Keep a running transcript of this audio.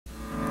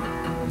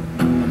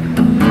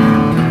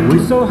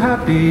so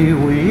happy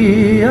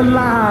we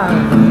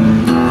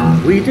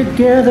alive. We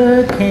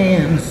together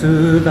can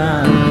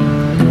survive.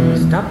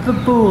 Stop the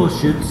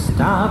bullshit,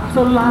 stop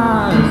the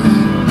lies.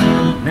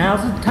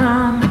 Now's the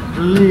time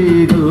to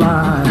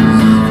legalize.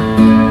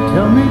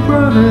 Tell me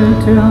brother,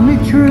 tell me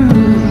true,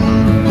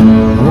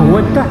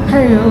 what the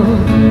hell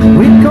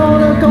we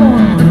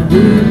gonna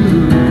do?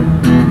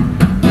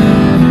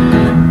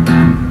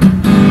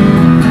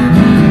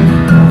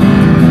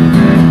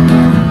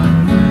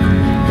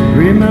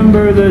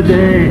 Remember the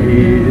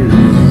days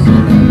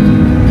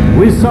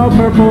we saw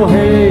purple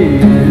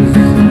haze.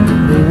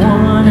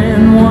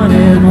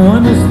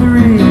 One is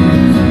three.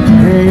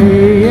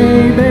 Hey,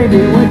 hey,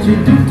 baby, what you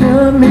do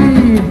to me?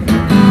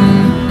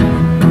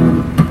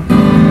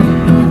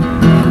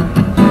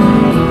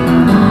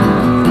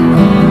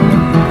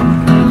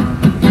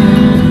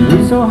 We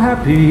so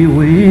happy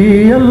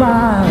we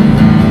alive.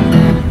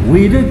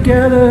 We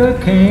together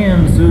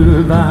can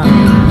survive.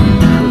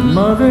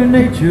 Mother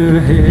Nature,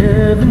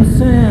 heaven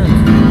sent,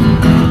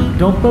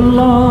 don't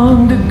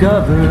belong to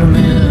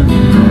government.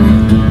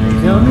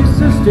 Tell me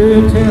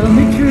sister, tell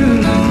me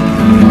true,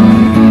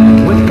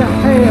 what the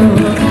hell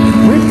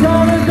we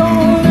gonna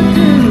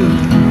do?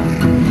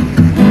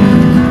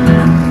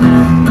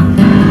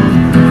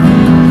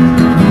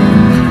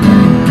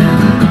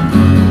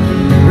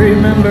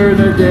 Remember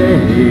the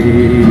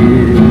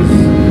days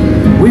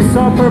we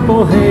saw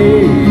purple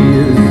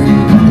haze.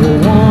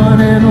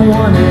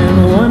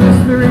 One is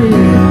three.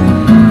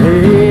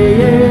 Hey,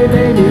 hey,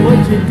 baby, what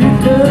you do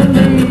to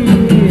me?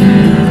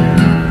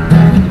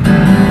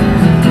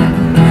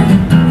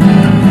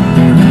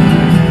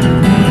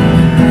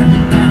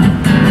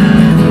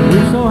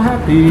 We're so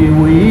happy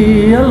we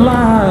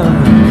alive.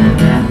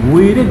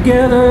 We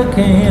together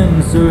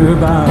can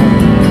survive.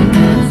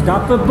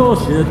 Stop the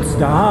bullshit,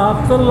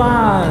 stop the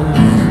lies.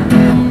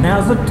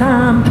 Now's the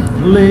time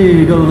to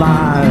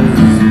legalize.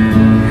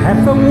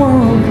 Half the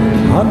world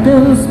up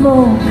in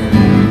smoke.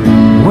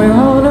 Where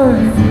on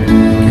earth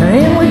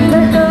can we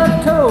take a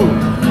toll?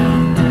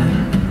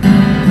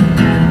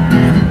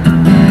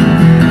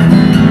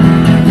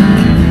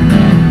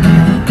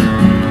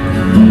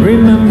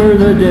 Remember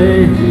the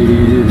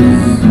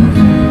days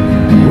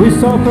we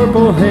saw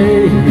purple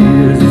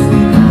haze.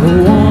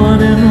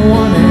 One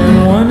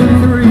and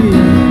three.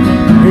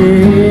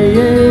 Hey,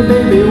 hey,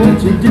 baby, what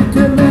you do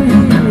to me?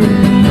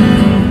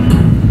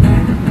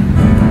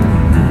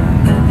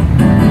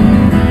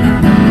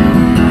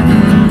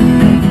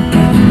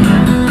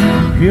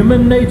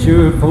 Human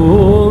nature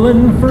full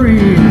and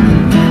free,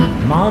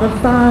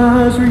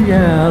 modifies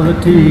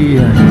reality.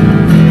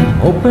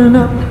 Open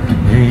up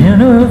the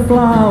inner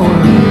flower,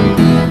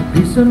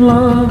 peace and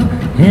love,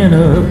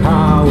 inner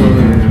power.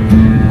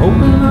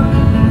 Open up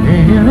the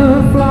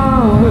inner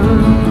flower,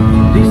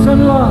 peace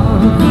and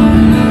love,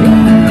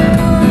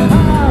 inner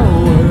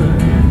power.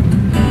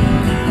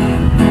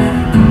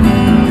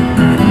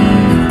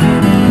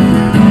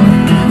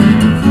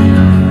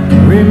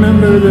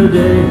 Remember the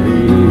days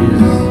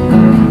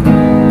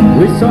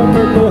we saw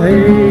purple